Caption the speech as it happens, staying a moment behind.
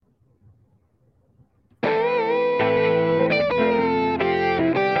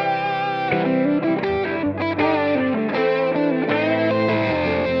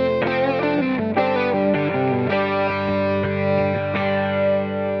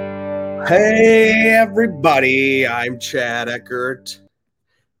Hey everybody, I'm Chad Eckert,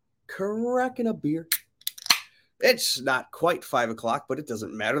 cracking a beer. It's not quite 5 o'clock, but it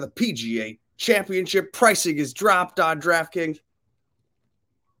doesn't matter. The PGA Championship pricing is dropped on DraftKings.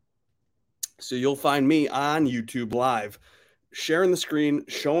 So you'll find me on YouTube Live, sharing the screen,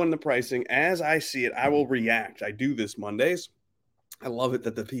 showing the pricing. As I see it, I will react. I do this Mondays. I love it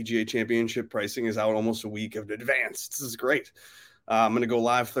that the PGA Championship pricing is out almost a week in advance. This is great. I'm going to go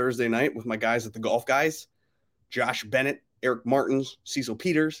live Thursday night with my guys at the Golf Guys. Josh Bennett, Eric Martins, Cecil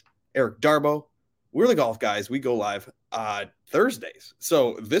Peters, Eric Darbo. We're the Golf Guys. We go live Thursdays.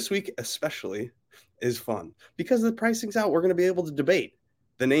 So this week especially is fun because the pricing's out. We're going to be able to debate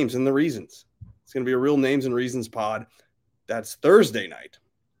the names and the reasons. It's going to be a real names and reasons pod. That's Thursday night.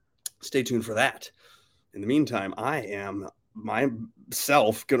 Stay tuned for that. In the meantime, I am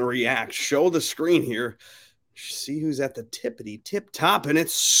myself going to react. Show the screen here. See who's at the tippity tip top, and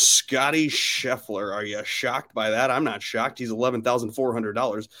it's Scotty Scheffler. Are you shocked by that? I'm not shocked. He's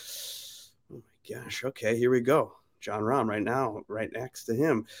 $11,400. Oh my gosh. Okay, here we go. Jon Rahm right now, right next to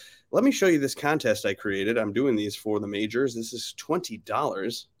him. Let me show you this contest I created. I'm doing these for the majors. This is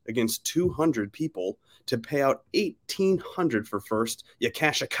 $20 against 200 people to pay out $1,800 for first. You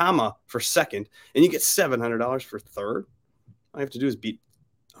cash a comma for second, and you get $700 for third. All I have to do is beat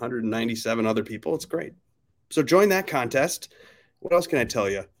 197 other people. It's great. So join that contest. What else can I tell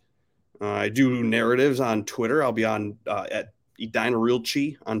you? I do narratives on Twitter. I'll be on at Edina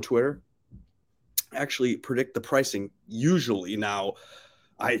Realchi on Twitter. Actually predict the pricing usually. Now,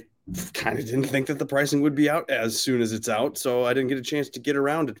 I kind of didn't think that the pricing would be out as soon as it's out, so I didn't get a chance to get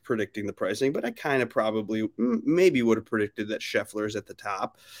around to predicting the pricing, but I kind of probably maybe would have predicted that Scheffler is at the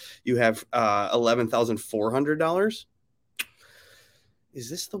top. You have $11,400. Is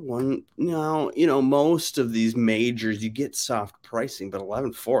this the one? No, most of these majors, you get soft pricing, but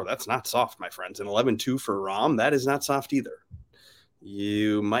 11.4, that's not soft, my friends. And 11.2 for Rahm, that is not soft either.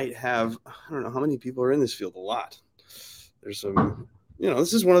 You might have, I don't know how many people are in this field, a lot. There's some,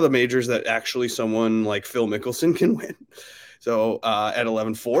 this is one of the majors that actually someone like Phil Mickelson can win. So at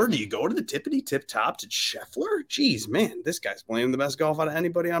 11.4, do you go to the tippity tip top to Scheffler? Jeez, man, this guy's playing the best golf out of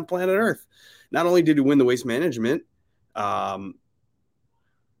anybody on planet Earth. Not only did he win the Waste Management,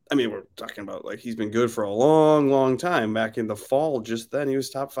 we're talking about like he's been good for a long, long time. Back in the fall, just then he was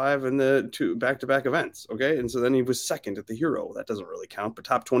top 5 in the 2 back-to-back events. Okay. And so then he was second at the Hero. That doesn't really count, but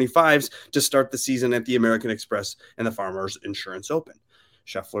top 25s to start the season at the American Express and the Farmers Insurance Open.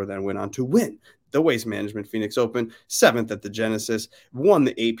 Scheffler then went on to win the Waste Management Phoenix Open, 7th at the Genesis, won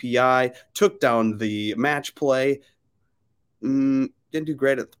the API, took down the match play. Didn't do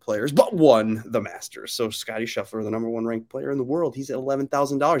great at the Players, but won the Masters. So Scotty Scheffler, the number 1 ranked player in the world, he's at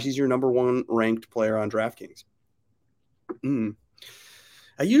 $11,000. He's your number 1 ranked player on DraftKings. I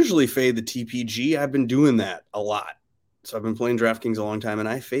usually fade the TPG. I've been doing that a lot. So I've been playing DraftKings a long time, and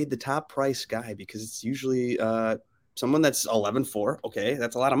I fade the top price guy because it's usually someone that's 11.4. Okay,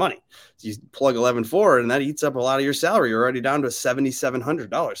 that's a lot of money. So you plug 11.4, and that eats up a lot of your salary. You're already down to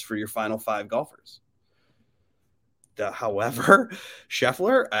 $7,700 for your final 5 golfers. However,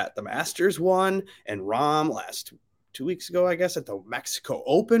 Scheffler at the Masters won, and Rahm last 2 weeks ago, I guess, at the Mexico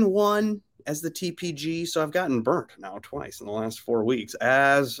Open won as the TPG. So I've gotten burnt now twice in the last 4 weeks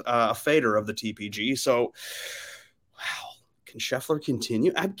as a fader of the TPG. So, wow, can Scheffler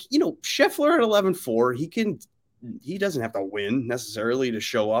continue? Scheffler at 11.4, he doesn't have to win necessarily to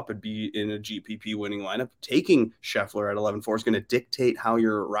show up and be in a GPP winning lineup. Taking Scheffler at 11.4 is going to dictate how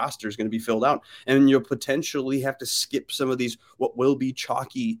your roster is going to be filled out. And you'll potentially have to skip some of these, what will be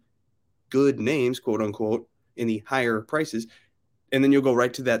chalky good names, quote unquote, in the higher prices. And then you'll go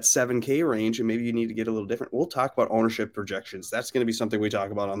right to that 7K range, and maybe you need to get a little different. We'll talk about ownership projections. That's going to be something we talk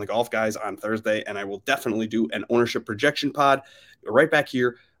about on the Golf Guys on Thursday. And I will definitely do an ownership projection pod right back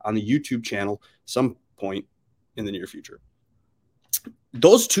here on the YouTube channel some point in the near future.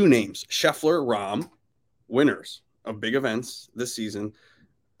 Those 2 names, Scheffler, Rahm, winners of big events this season,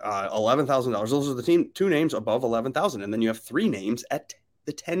 $11,000. Those are the 2 names above 11,000. And then you have 3 names at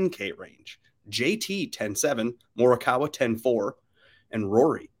the 10K range. JT 10.7, Morikawa 10.4, and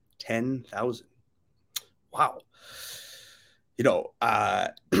Rory 10,000. Wow.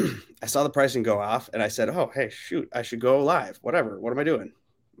 I saw the pricing go off, and I said, oh, hey, shoot, I should go live. Whatever. What am I doing?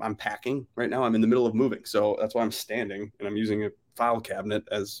 I'm packing right now. I'm in the middle of moving. So that's why I'm standing, and I'm using a file cabinet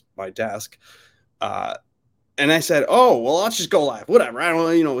as my desk. And I said, oh, well, let's just go live. Whatever. I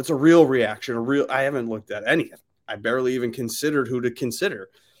don't, it's a real reaction. I haven't looked at anything. I barely even considered who to consider.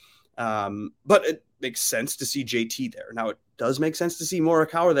 But it makes sense to see JT there. Now, it does make sense to see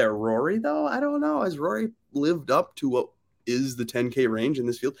Morikawa there. Rory, though, I don't know. Has Rory lived up to what is the 10K range in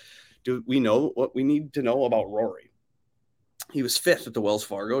this field? Do we know what we need to know about Rory? He was 5th at the Wells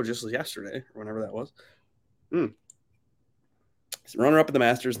Fargo just yesterday, or whenever that was. He's runner-up at the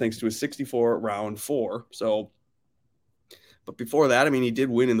Masters thanks to a 64 round 4. So, but before that, I mean, he did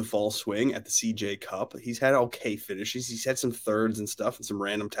win in the fall swing at the CJ Cup. He's had okay finishes. He's had some thirds and stuff and some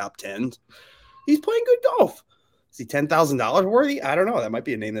random top 10s. He's playing good golf. Is he $10,000 worthy? I don't know. That might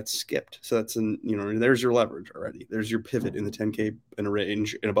be a name that's skipped. So that's there's your leverage already. There's your pivot in the 10K in a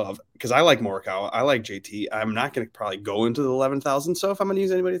range and above. Because I like Morikawa. I like JT. I'm not going to probably go into the 11,000. So if I'm going to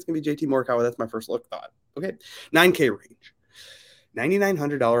use anybody, it's going to be JT Morikawa. That's my first look thought. Okay, 9K range.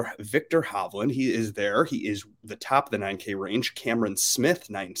 $9,900 Victor Hovland. He is there. He is the top of the 9K range. Cameron Smith,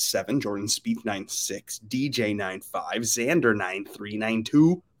 9.7. Jordan Spieth, 9.6. DJ, 9.5. Xander, 9.3.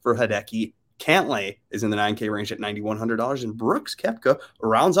 9.2 for Hideki. Cantlay is in the 9K range at $9,100. And Brooks Koepka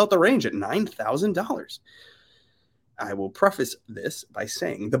rounds out the range at $9,000. I will preface this by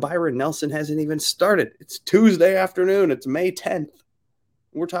saying the Byron Nelson hasn't even started. It's Tuesday afternoon. It's May 10th.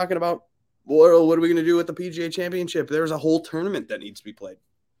 We're talking about, well, what are we going to do with the PGA Championship? There's a whole tournament that needs to be played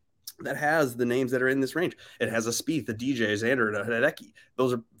that has the names that are in this range. It has a Spieth, a DJ, Xander, and a Hideki.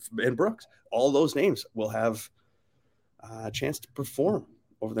 Those are, and Brooks. All those names will have a chance to perform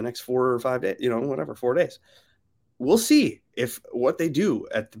over the next 4 or 5 days, 4 days. We'll see if what they do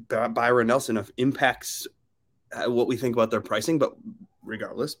at the Byron Nelson impacts what we think about their pricing. But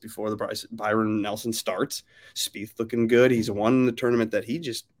regardless, before the Byron Nelson starts, Spieth looking good. He's won the tournament that he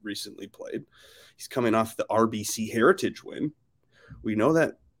just recently played. He's coming off the RBC Heritage win. We know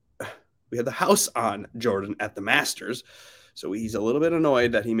that we had the house on Jordan at the Masters, so he's a little bit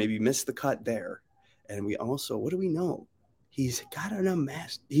annoyed that he maybe missed the cut there. And we also, what do we know? He's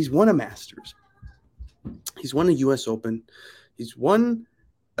won a Masters. He's won a U.S. Open. He's won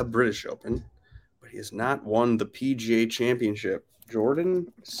a British Open, but he has not won the PGA Championship.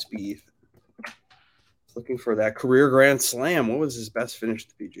 Jordan Spieth, looking for that career Grand Slam. What was his best finish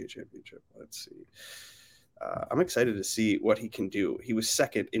at the PGA Championship? Let's see. I'm excited to see what he can do. He was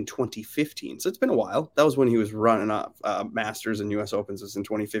second in 2015, so it's been a while. That was when he was running up Masters and U.S. Opens was in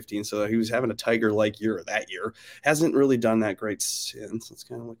 2015, so he was having a Tiger-like year that year. Hasn't really done that great since. Let's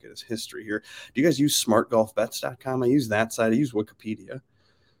kind of look at his history here. Do you guys use smartgolfbets.com? I use that side. I use Wikipedia.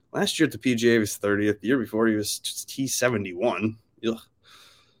 Last year at the PGA, he was 30th. The year before, he was T71.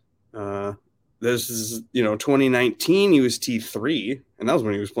 This is, 2019, he was T3, and that was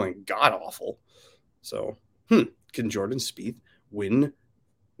when he was playing god-awful. So, can Jordan Spieth win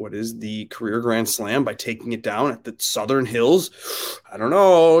what is the career Grand Slam by taking it down at the Southern Hills? I don't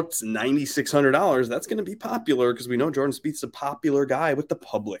know. It's $9,600. That's going to be popular because we know Jordan Spieth's a popular guy with the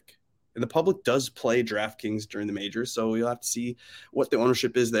public. And the public does play DraftKings during the majors, so you'll have to see what the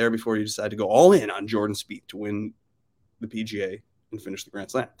ownership is there before you decide to go all in on Jordan Spieth to win the PGA and finish the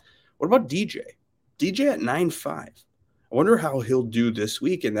Grand Slam. What about DJ? DJ at 9.5. I wonder how he'll do this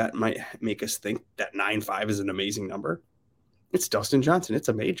week, and that might make us think that 9.5 is an amazing number. It's Dustin Johnson. It's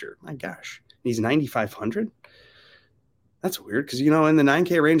a major. My gosh. He's 9,500. That's weird because, in the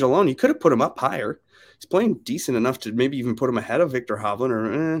 9K range alone, you could have put him up higher. He's playing decent enough to maybe even put him ahead of Victor Hovland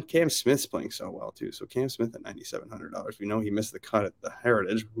or Cam Smith's playing so well, too. So Cam Smith at $9,700. We know he missed the cut at the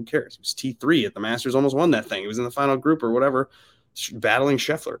Heritage. Who cares? He was T3 at the Masters, almost won that thing. He was in the final group or whatever, battling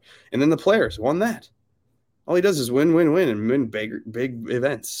Scheffler. And then the Players won that. All he does is win, and win big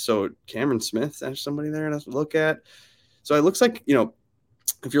events. So Cameron Smith, that's somebody there to look at. So it looks like,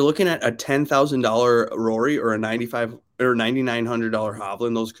 if you're looking at a $10,000 Rory or a $9,900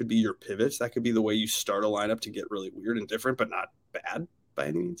 Hovland, those could be your pivots. That could be the way you start a lineup to get really weird and different, but not bad by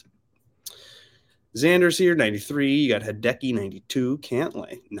any means. Xander's here, 93. You got Hideki, 92.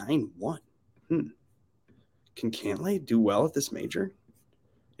 Cantlay, 9-1. Can Cantlay do well at this major?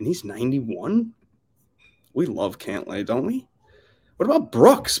 And he's 91? We love Cantlay, don't we? What about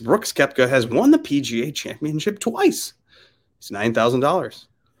Brooks? Brooks Koepka has won the PGA Championship twice. He's $9,000.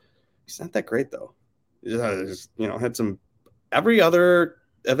 He's not that great, though. He's, had some every other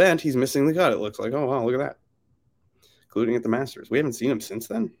event, he's missing the cut. It looks like, oh, wow, look at that. Including at the Masters. We haven't seen him since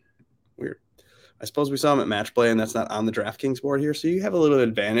then. Weird. I suppose we saw him at match play, and that's not on the DraftKings board here. So you have a little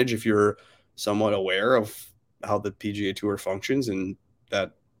advantage if you're somewhat aware of how the PGA Tour functions and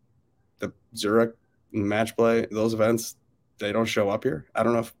that the Zurich match play, those events, they don't show up here. I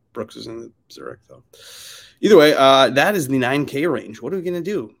don't know if Brooks is in the Zurich, though. Either way, that is the 9K range. What are we going to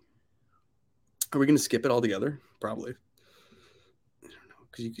do? Are we going to skip it altogether? Probably. I don't know.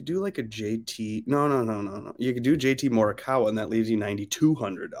 Because you could do like a JT. No. You could do JT Morikawa, and that leaves you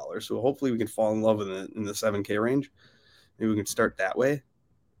 $9,200. So hopefully we can fall in love in the 7K range. Maybe we can start that way.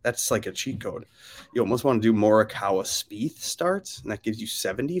 That's like a cheat code. You almost want to do Morikawa Spieth starts, and that gives you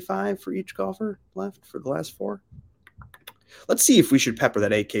 75 for each golfer left for the last 4. Let's see if we should pepper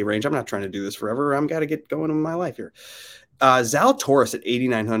that 8K range. I'm not trying to do this forever. I'm got to get going in my life here. Zalatoris at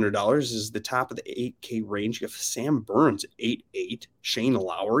 $8,900 is the top of the 8K range. You have Sam Burns at 8.8, Shane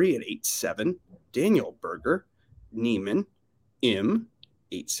Lowry at 8.7, Daniel Berger, Niemann, Im,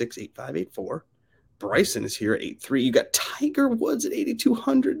 8.6, 8.5, 8.4. Bryson is here at 8.3. You got Tiger Woods at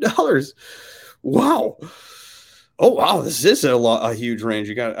 $8,200. Wow. Oh, wow. This is a huge range.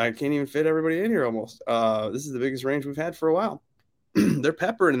 I can't even fit everybody in here almost. This is the biggest range we've had for a while. They're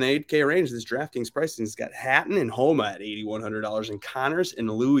peppering in the 8K range. This DraftKings pricing has got Hatton and Homa at $8,100 and Connors and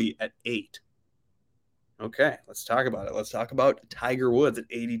Louis at $8,000. Okay, let's talk about it. Let's talk about Tiger Woods at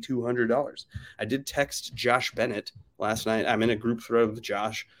 $8,200. I did text Josh Bennett last night. I'm in a group thread with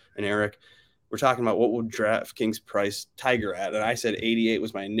Josh and Eric. We're talking about what would DraftKings price Tiger at, and I said 88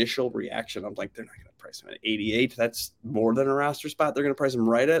 was my initial reaction. I'm like, they're not going to price him at 88. That's more than a roster spot. They're going to price him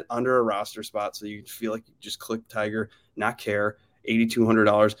right at under a roster spot, so you feel like you just click Tiger, not care.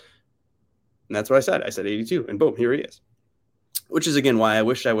 $8,200. And that's what I said. I said 82, and boom, here he is. Which is, again, why I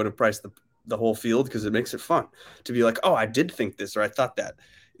wish I would have priced the whole field, because it makes it fun to be like, oh, I did think this, or I thought that.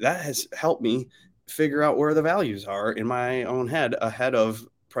 That has helped me figure out where the values are in my own head ahead of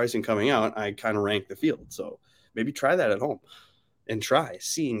pricing coming out. I kind of rank the field. So maybe try that at home and try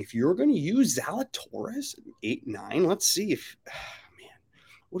seeing if you're going to use Zalatoris 8-9. Let's see if,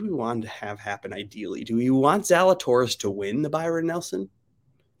 what do we want to have happen ideally? Do we want Zalatoris to win the Byron Nelson?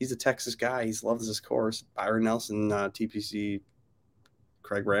 He's a Texas guy. He loves this course. Byron Nelson, TPC,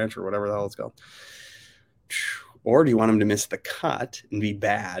 Craig Ranch, or whatever the hell it's called. Or do you want him to miss the cut and be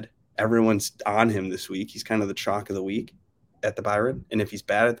bad? Everyone's on him this week. He's kind of the chalk of the week at the Byron. And if he's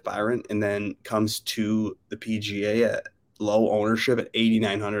bad at the Byron and then comes to the PGA at low ownership at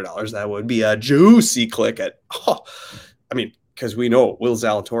 $8,900, that would be a juicy click because we know Will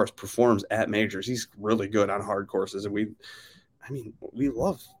Zalatoris performs at majors. He's really good on hard courses. And we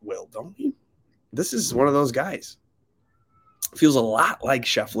love Will, don't we? This is one of those guys. Feels a lot like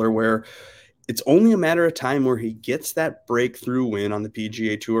Scheffler, where it's only a matter of time where he gets that breakthrough win on the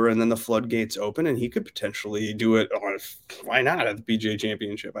PGA Tour, and then the floodgates open, and he could potentially do it on, why not, at the PGA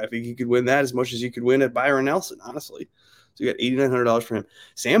Championship. I think he could win that as much as he could win at Byron Nelson, honestly. So you got $8,900 for him.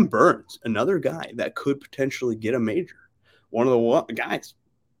 Sam Burns, another guy that could potentially get a major. One of the guys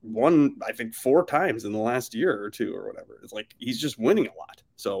won, I think, 4 times in the last year or 2 or whatever. It's like he's just winning a lot.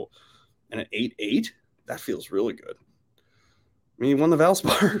 So, and at 8.8, that feels really good. I mean, he won the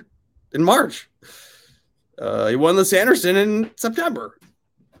Valspar in March. He won the Sanderson in September.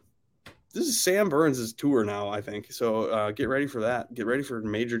 This is Sam Burns' tour now, I think. So get ready for that. Get ready for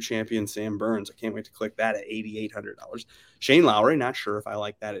major champion Sam Burns. I can't wait to click that at $8,800. Shane Lowry, not sure if I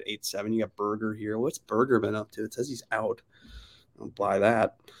like that at 8.7. You got Berger here. What's Berger been up to? It says he's out. I'll buy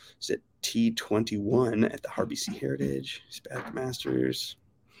that. It's at T21 at the RBC Heritage. He's back at Masters.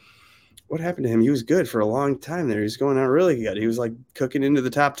 What happened to him? He was good for a long time there. He's going out really good. He was like cooking into the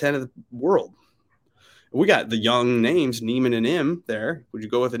top 10 of the world. We got the young names, Niemann and Im there. Would you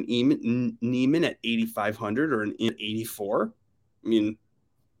go with an Niemann at 8,500 or an Im at 84? I mean,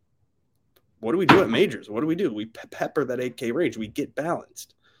 what do we do at majors? What do? We pepper that 8K range. We get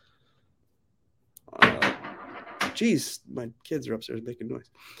balanced. Geez, my kids are upstairs making noise.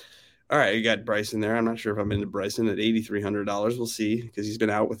 All right, you got Bryson there. I'm not sure if I'm into Bryson at $8,300. We'll see, because he's been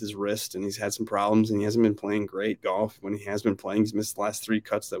out with his wrist and he's had some problems and he hasn't been playing great golf. When he has been playing, he's missed the last 3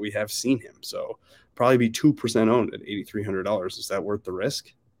 cuts that we have seen him. So probably be 2% owned at $8,300. Is that worth the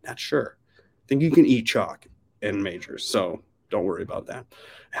risk? Not sure. I think you can eat chalk in majors, so don't worry about that.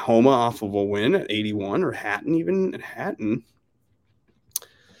 Homa off of a win at 81, or Hatton even at Hatton.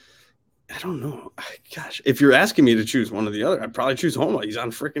 I don't know. Gosh, if you're asking me to choose one or the other, I'd probably choose Homa. He's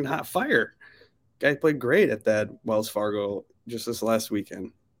on freaking hot fire. Guy played great at that Wells Fargo just this last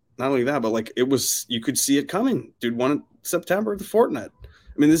weekend. Not only that, but like, it was, you could see it coming. Dude won in September at the Fortinet.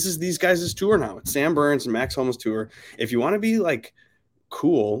 I mean, this is these guys' tour now. It's Sam Burns and Max Homa's tour. If you want to be like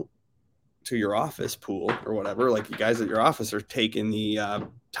cool to your office pool or whatever, like you guys at your office are taking the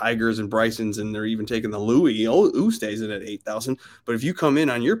Tigers and Brysons, and they're even taking the Louis. Stays in at 8,000. But if you come in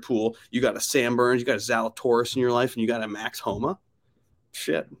on your pool, you got a Sam Burns, you got a Zalatoris in your life, and you got a Max Homa.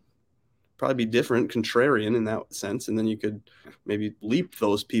 Shit. Probably be different, contrarian in that sense. And then you could maybe leap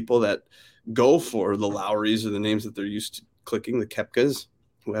those people that go for the Lowrys or the names that they're used to clicking, the Koepkas,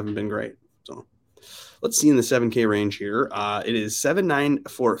 who haven't been great. So let's see in the 7K range here. It is 7.9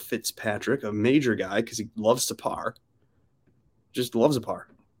 for Fitzpatrick, a major guy, because he loves to par. Just loves a par.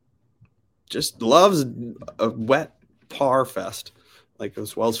 Just loves a wet par fest. like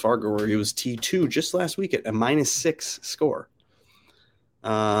this Wells Fargo where he was T2 just last week at a -6 score.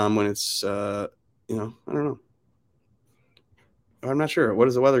 When it's, I don't know. I'm not sure. What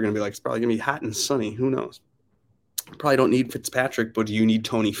is the weather going to be like? It's probably going to be hot and sunny. Who knows? Probably don't need Fitzpatrick, but do you need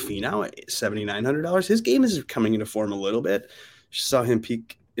Tony Finau at $7,900? His game is coming into form a little bit. Just saw him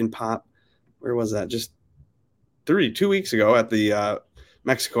peak in pop. Where was that? Just 2 weeks ago at the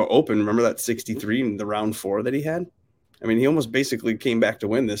Mexico Open. Remember that 63 in the round 4 that he had? I mean, he almost basically came back to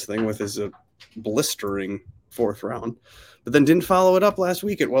win this thing with his blistering 4th round, but then didn't follow it up last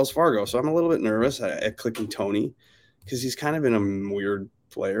week at Wells Fargo. So I'm a little bit nervous at clicking Tony because he's kind of been a weird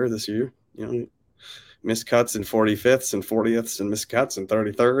player this year. Missed cuts and 45ths and 40ths and missed cuts and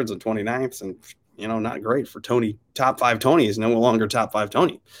 33rds and 29ths and, not great for Tony. Top 5 Tony is no longer top 5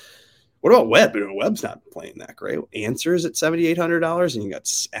 Tony. What about Webb? Webb's not playing that great. Answers at $7,800, and you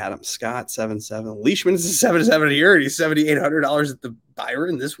got Adam Scott 7-7. Leishman is a 7-7 here, and he's $7,800 at the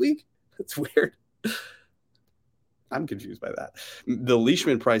Byron this week. That's weird. I'm confused by that. The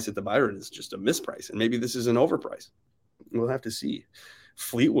Leishman price at the Byron is just a misprice, and maybe this is an overprice. We'll have to see.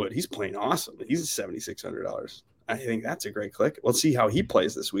 Fleetwood, he's playing awesome. He's $7,600. I think that's a great click. Let's see how he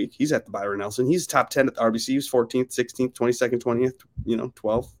plays this week. He's at the Byron Nelson. He's top 10 at the RBC. He's 14th, 16th, 22nd, 20th,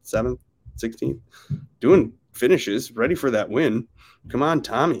 12th, 7th, 16th. Doing finishes, ready for that win. Come on,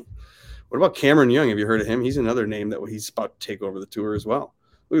 Tommy. What about Cameron Young? Have you heard of him? He's another name that he's about to take over the tour as well.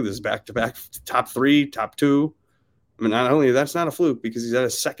 Look at this back-to-back top 3, top 2. I mean, not only that's not a fluke because he's at a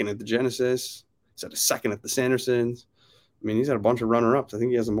 2nd at the Genesis. He's at a 2nd at the Sandersons. I mean, he's had a bunch of runner-ups. I think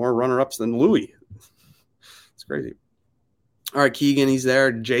he has more runner-ups than Louis. It's crazy. All right, Keegan, he's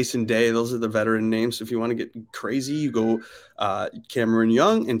there. Jason Day, those are the veteran names. So if you want to get crazy, you go Cameron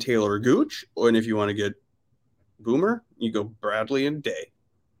Young and Taylor Gooch. And if you want to get Boomer, you go Bradley and Day.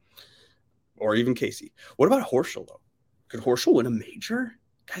 Or even Casey. What about Horschel, though? Could Horschel win a major?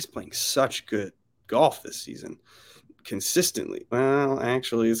 Guy's playing such good golf this season. Consistently. Well,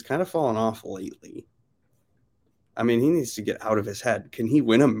 actually, it's kind of fallen off lately. I mean, he needs to get out of his head. Can he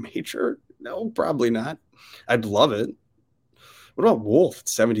win a major? No, probably not. I'd love it. What about Wolf at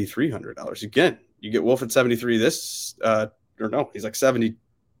 $7,300? Again, you get Wolf at 73 he's like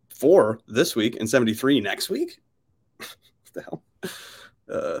 74 this week and 73 next week? What the hell?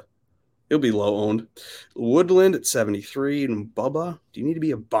 He'll be low owned. Woodland at 73 and Bubba. Do you need to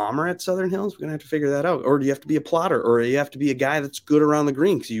be a bomber at Southern Hills? We're going to have to figure that out. Or do you have to be a plotter? Or you have to be a guy that's good around the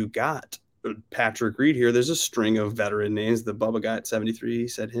green? Because you got Patrick Reed here. There's a string of veteran names. The Bubba guy at 73,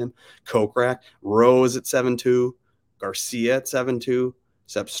 said him. Kokrak. Rose at 7-2. Garcia at 7-2.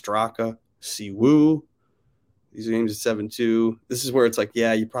 Sepp Straka. Siwoo. These are names at 7-2. This is where it's like,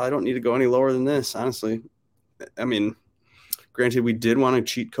 yeah, you probably don't need to go any lower than this, honestly. I mean, granted, we did want to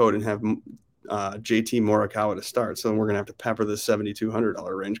cheat code and have JT Morikawa to start, so we're going to have to pepper the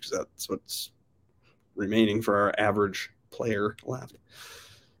 $7,200 range because that's what's remaining for our average player left.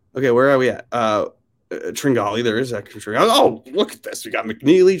 Okay, where are we at? Tringali, there is extra Tringali. Oh, look at this. We got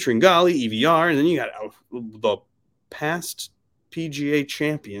McNeely, Tringali, EVR, and then you got the past PGA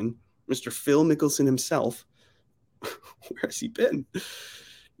champion, Mr. Phil Mickelson himself. Where has he been?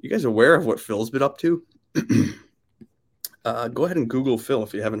 You guys aware of what Phil's been up to? Go ahead and Google Phil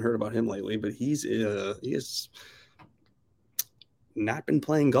if you haven't heard about him lately, but he has not been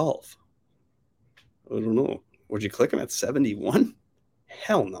playing golf. I don't know. Would you click him at 71?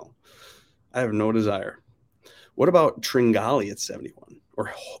 Hell no. I have no desire. What about Tringali at 71?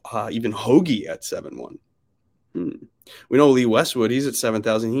 Or even Hoagie at 7-1? We know Lee Westwood, he's at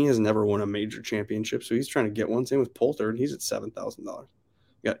 7,000. He has never won a major championship, so he's trying to get one. Same with Poulter, and he's at $7,000.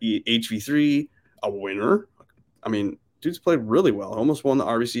 You got HV3, a winner. I mean, dude's played really well. Almost won the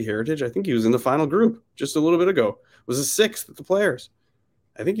RBC Heritage. I think he was in the final group just a little bit ago. Was a 6th at the Players.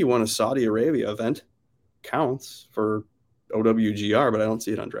 I think he won a Saudi Arabia event. Counts for OWGR, but I don't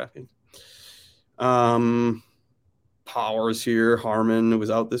see it on DraftKings. Powers here. Harmon was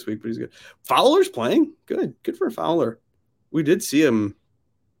out this week, but he's good. Fowler's playing. Good for Fowler. We did see him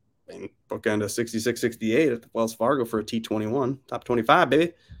bookend a 66-68 at the Wells Fargo for a T21. Top 25,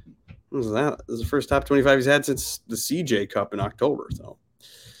 baby. What was that? This is the first top 25 he's had since the CJ Cup in October. So I'm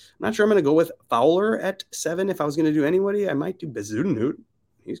not sure I'm going to go with Fowler at 7. If I was going to do anybody, I might do Bezuidenhout.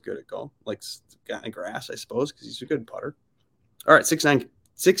 He's good at golf. Like kind of grass, I suppose, because he's a good putter. All right,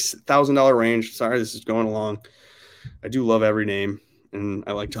 $6,000 range. Sorry, this is going along. I do love every name, and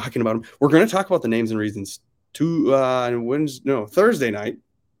I like talking about them. We're going to talk about the names and reasons Thursday night.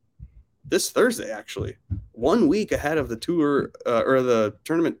 This Thursday, actually, 1 week ahead of the tour or the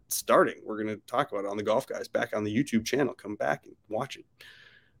tournament starting. We're going to talk about it on the Golf Guys back on the YouTube channel. Come back and watch it.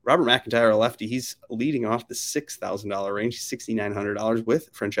 Robert McIntyre, a lefty, he's leading off the $6,000 range. $6,900 with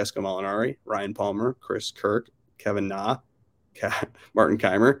Francesco Molinari, Ryan Palmer, Chris Kirk, Kevin Na, Martin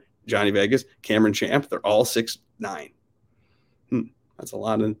Keimer, Johnny Vegas, Cameron Champ. They're all 6'9". That's a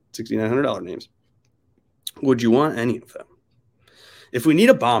lot of $6,900 names. Would you want any of them? If we need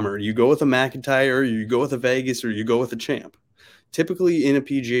a bomber, you go with a McIntyre, or you go with a Vegas, or you go with a Champ. Typically in a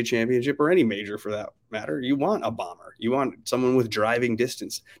PGA championship or any major for that matter, you want a bomber. You want someone with driving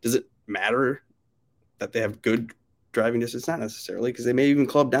distance. Does it matter that they have good driving distance? Not necessarily, because they may even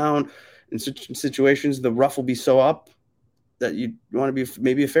club down in situations. The rough will be so up that you want to be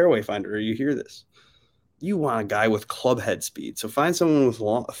maybe a fairway finder, or you hear this. You want a guy with club head speed. So find someone with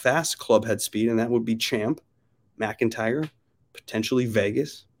fast club head speed, and that would be Champ, McIntyre, potentially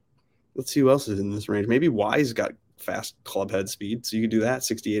Vegas. Let's see who else is in this range. Maybe Wise got fast club head speed, so you could do that.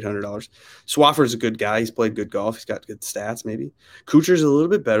 $6,800. Swaffer's a good guy. He's played good golf. He's got good stats. Maybe Kuchar's a little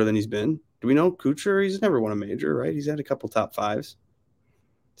bit better than he's been. Do we know Kuchar? He's never won a major, right? He's had a couple top fives.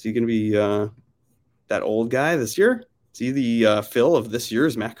 Is he going to be that old guy this year? Is he the Phil of this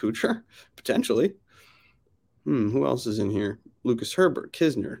year's Matt Kuchar? Potentially. Who else is in here? Lucas Herbert,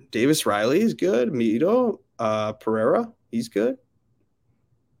 Kisner, Davis Riley is good. Mito, Pereira, he's good.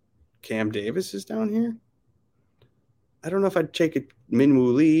 Cam Davis is down here. I don't know if I'd take a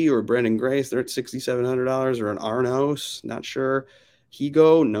Minwoo Lee or Brendan Grace. They're at $6,700, or an Arnos. Not sure.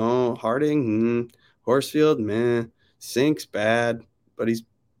 Higo, no. Harding, Horsfield, meh. Sink's bad, but he's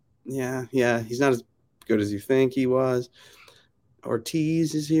not as good as you think he was.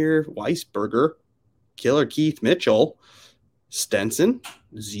 Ortiz is here. Weisberger, Killer Keith Mitchell, Stenson,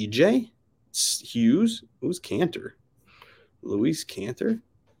 ZJ, Hughes. Who's Cantor? Luis Cantor?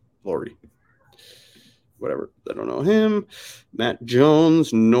 Laurie. Whatever. I don't know him. Matt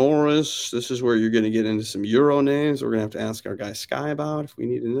Jones, Norris. This is where you're going to get into some Euro names. We're going to have to ask our guy Sky about if we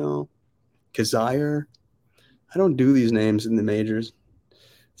need to know. Kazire. I don't do these names in the majors.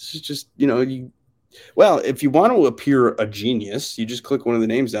 This is just, if you want to appear a genius, you just click one of the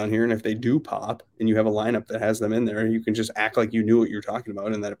names down here, and if they do pop and you have a lineup that has them in there, you can just act like you knew what you're talking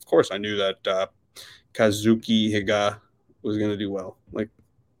about, and that, of course, I knew that Kazuki Higa was going to do well.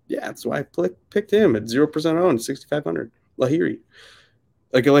 Yeah, that's why I picked him at 0% owned, 6,500. Lahiri.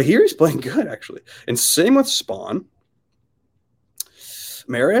 Lahiri's playing good, actually. And same with Spawn.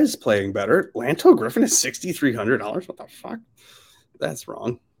 Mares playing better. Lanto Griffin is $6,300. What the fuck? That's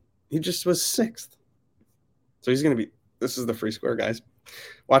wrong. He just was 6th. So he's going to be – this is the free square, guys.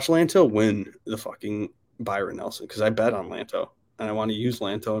 Watch Lanto win the fucking Byron Nelson, because I bet on Lanto. And I want to use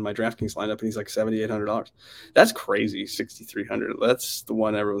Lanto in my DraftKings lineup, and he's like $7,800. That's crazy, $6,300. That's the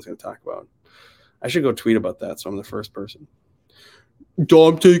one everyone's going to talk about. I should go tweet about that, so I'm the first person.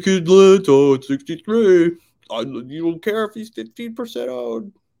 I'm taking Lanto at 63. You don't care if he's 15%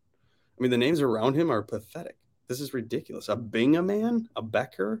 owned. I mean, the names around him are pathetic. This is ridiculous. A Bingaman, a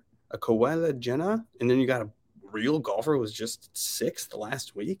Becker, a Koala Jenna, and then you got a real golfer who was just 6th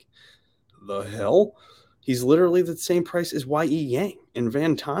last week. The hell? He's literally the same price as Y.E. Yang and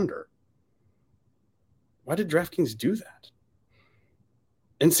Van Tonder. Why did DraftKings do that?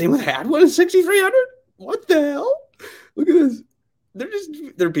 And same with Hadwin at 6,300. What the hell? Look at this. They're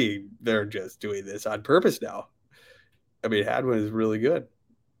just doing this on purpose now. I mean, Hadwin is really good.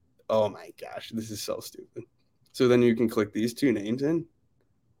 Oh my gosh, this is so stupid. So then you can click these two names in,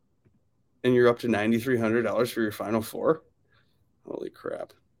 and you're up to $9,300 for your final four. Holy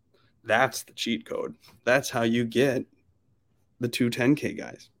crap. That's the cheat code. That's how you get the 210K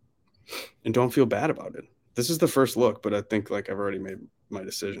guys. And don't feel bad about it. This is the first look, but I think I've already made my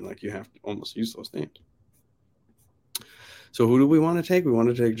decision. You have to almost use those names. So who do we want to take? We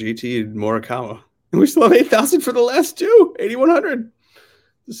want to take JT and Morikawa. And we still have 8,000 for the last two. 8,100.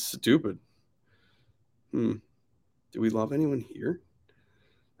 This is stupid. Do we love anyone here?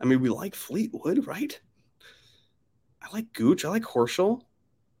 I mean, we like Fleetwood, right? I like Gooch. I like Horschel.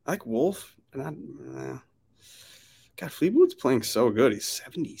 I like Wolf. And God, Fleetwood's playing so good. He's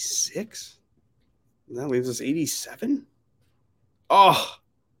 76. And that leaves us 87. Oh,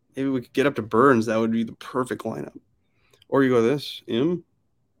 maybe we could get up to Burns. That would be the perfect lineup. Or you go this, Im.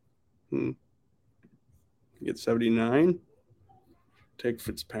 Get 79. Take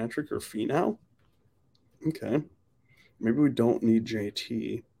Fitzpatrick or Finau. Okay. Maybe we don't need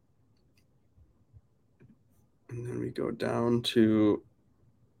JT. And then we go down to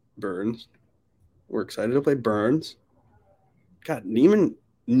Burns. We're excited to play Burns. God, Neiman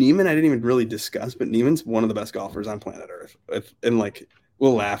I didn't even really discuss, but Neiman's one of the best golfers on planet Earth.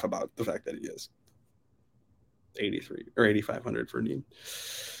 We'll laugh about the fact that he is 83 or 8,500 for Neiman.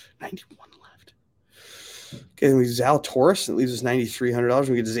 91 left. Okay, we Zalatoris. It leaves us $9,300.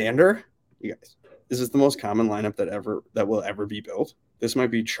 We get Xander. You guys, this is the most common lineup that will ever be built. This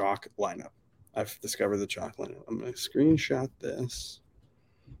might be chalk lineup. I've discovered the chalk lineup. I'm going to screenshot this.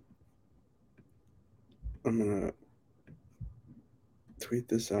 I'm going to tweet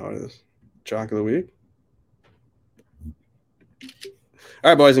this out as chalk of the week. All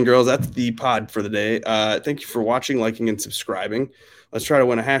right, boys and girls, that's the pod for the day. Thank you for watching, liking, and subscribing. Let's try to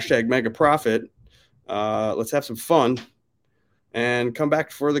win a hashtag mega profit. Let's have some fun and come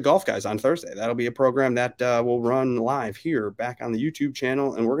back for the Golf Guys on Thursday. That'll be a program that will run live here back on the YouTube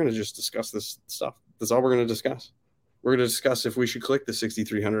channel, and we're going to just discuss this stuff. That's all we're going to discuss. We're going to discuss if we should click the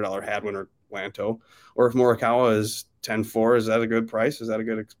 $6,300 Hadwin Lanto, or if Morikawa is 10-4. Is that a good price? Is that a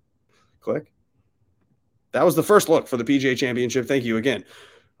good click? That was the first look for the PGA Championship. Thank you again.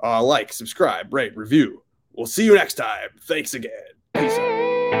 Like, subscribe, rate, review. We'll see you next time. Thanks again. Peace out.